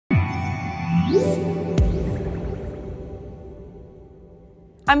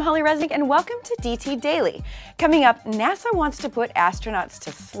I'm Holly Resnick and welcome to DT Daily. Coming up, NASA wants to put astronauts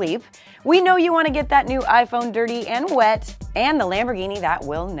to sleep. We know you want to get that new iPhone dirty and wet, and the Lamborghini that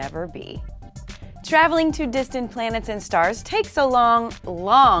will never be. Traveling to distant planets and stars takes a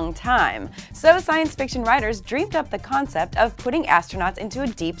long time. So science fiction writers dreamed up the concept of putting astronauts into a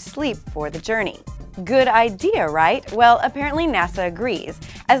deep sleep for the journey. Good idea, right? Well, apparently NASA agrees,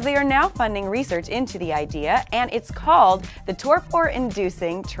 as they are now funding research into the idea, and it's called the Torpor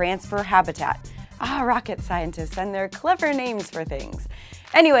Inducing Transfer Habitat. Rocket scientists and their clever names for things.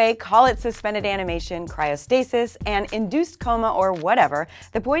 Anyway, call it suspended animation, cryostasis, and induced coma, or whatever.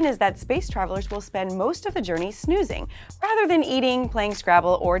 The point is that space travelers will spend most of the journey snoozing, rather than eating, playing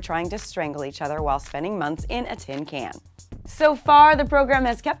Scrabble, or trying to strangle each other while spending months in a tin can. So far, the program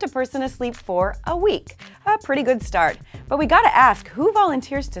has kept a person asleep for a week. A pretty good start. But we gotta ask, who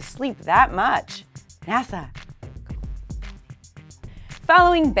volunteers to sleep that much? NASA.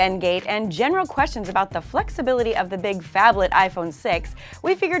 Following Bendgate and general questions about the flexibility of the big phablet iPhone 6,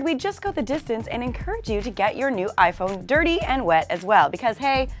 we figured we'd just go the distance and encourage you to get your new iPhone dirty and wet as well, because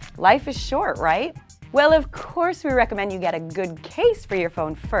hey, life is short, right? Well, of course we recommend you get a good case for your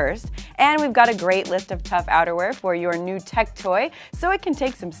phone first, and we've got a great list of tough outerwear for your new tech toy, so it can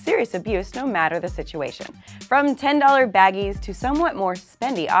take some serious abuse no matter the situation. From $10 baggies to somewhat more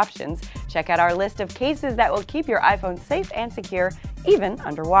spendy options, check out our list of cases that will keep your iPhone safe and secure, even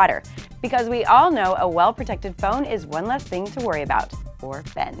underwater. Because we all know a well-protected phone is one less thing to worry about, or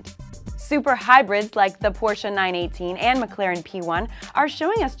bend. Super hybrids like the Porsche 918 and McLaren P1 are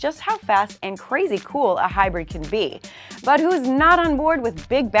showing us just how fast and crazy cool a hybrid can be. But who's not on board with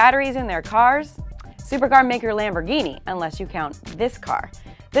big batteries in their cars? Supercar maker Lamborghini, unless you count this car.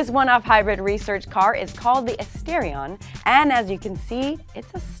 This one-off hybrid research car is called the Asterion, and as you can see,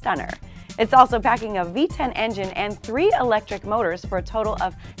 it's a stunner. It's also packing a V10 engine and 3 electric motors for a total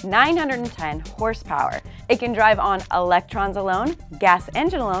of 910 horsepower. It can drive on electrons alone, gas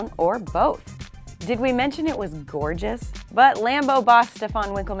engine alone, or both. Did we mention it was gorgeous? But Lambo boss Stefan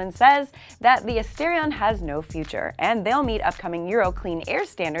Winkelmann says that the Asterion has no future, and they'll meet upcoming Euro clean air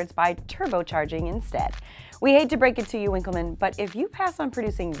standards by turbocharging instead. We hate to break it to you, Winkelmann, but if you pass on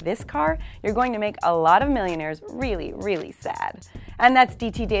producing this car, you're going to make a lot of millionaires really sad. And that's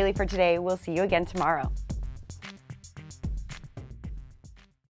DT Daily for today. We'll see you again tomorrow.